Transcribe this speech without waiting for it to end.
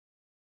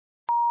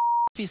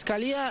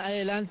Fiscalía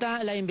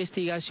adelanta la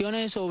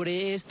investigación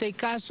sobre este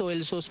caso,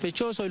 el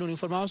sospechoso, el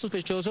uniformado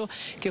sospechoso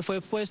que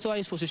fue puesto a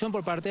disposición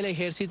por parte del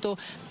Ejército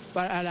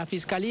a la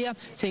Fiscalía.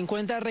 Se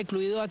encuentra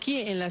recluido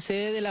aquí en la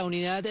sede de la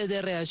Unidad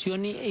de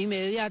Reacción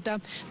Inmediata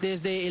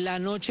desde la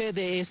noche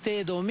de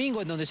este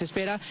domingo, en donde se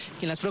espera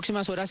que en las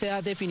próximas horas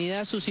sea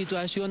definida su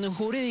situación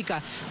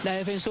jurídica. La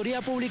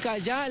Defensoría Pública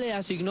ya le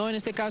asignó en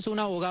este caso un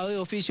abogado de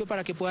oficio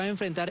para que pueda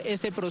enfrentar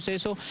este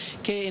proceso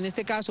que en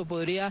este caso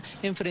podría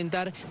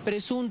enfrentar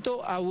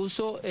presunto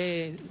abuso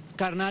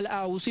carnal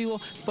abusivo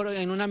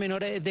en una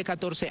menor de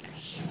 14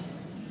 años.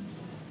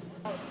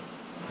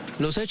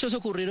 Los hechos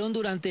ocurrieron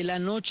durante la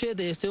noche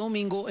de este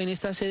domingo en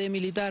esta sede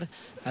militar,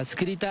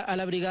 adscrita a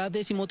la Brigada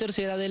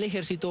 13ª del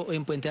Ejército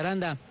en Puente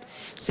Aranda.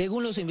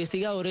 Según los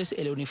investigadores,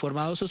 el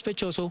uniformado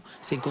sospechoso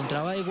se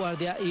encontraba de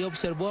guardia y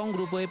observó a un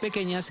grupo de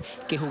pequeñas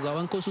que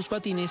jugaban con sus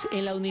patines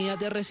en la unidad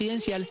de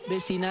residencial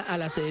vecina a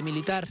la sede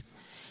militar.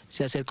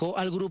 Se acercó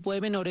al grupo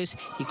de menores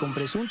y con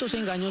presuntos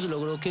engaños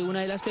logró que una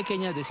de las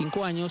pequeñas de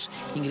 5 años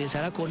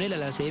ingresara con él a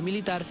la sede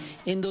militar,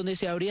 en donde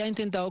se habría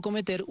intentado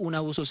cometer un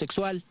abuso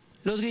sexual.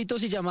 Los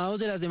gritos y llamados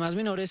de las demás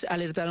menores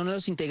alertaron a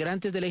los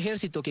integrantes del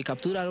ejército que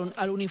capturaron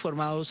al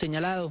uniformado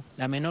señalado.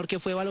 La menor, que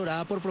fue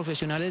valorada por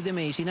profesionales de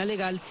medicina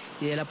legal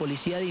y de la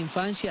Policía de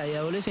Infancia y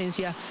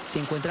Adolescencia, se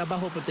encuentra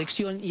bajo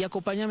protección y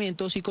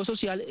acompañamiento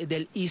psicosocial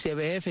del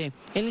ICBF.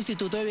 El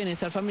Instituto de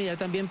Bienestar Familiar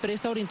también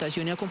presta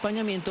orientación y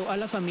acompañamiento a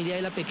la familia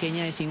de la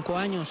pequeña de 5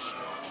 años.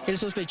 El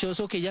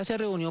sospechoso, que ya se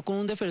reunió con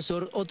un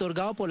defensor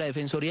otorgado por la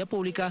Defensoría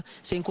Pública,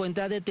 se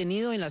encuentra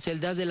detenido en las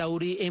celdas de la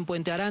URI en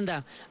Puente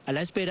Aranda, a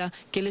la espera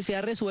que le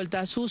sea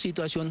resuelta su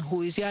situación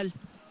judicial.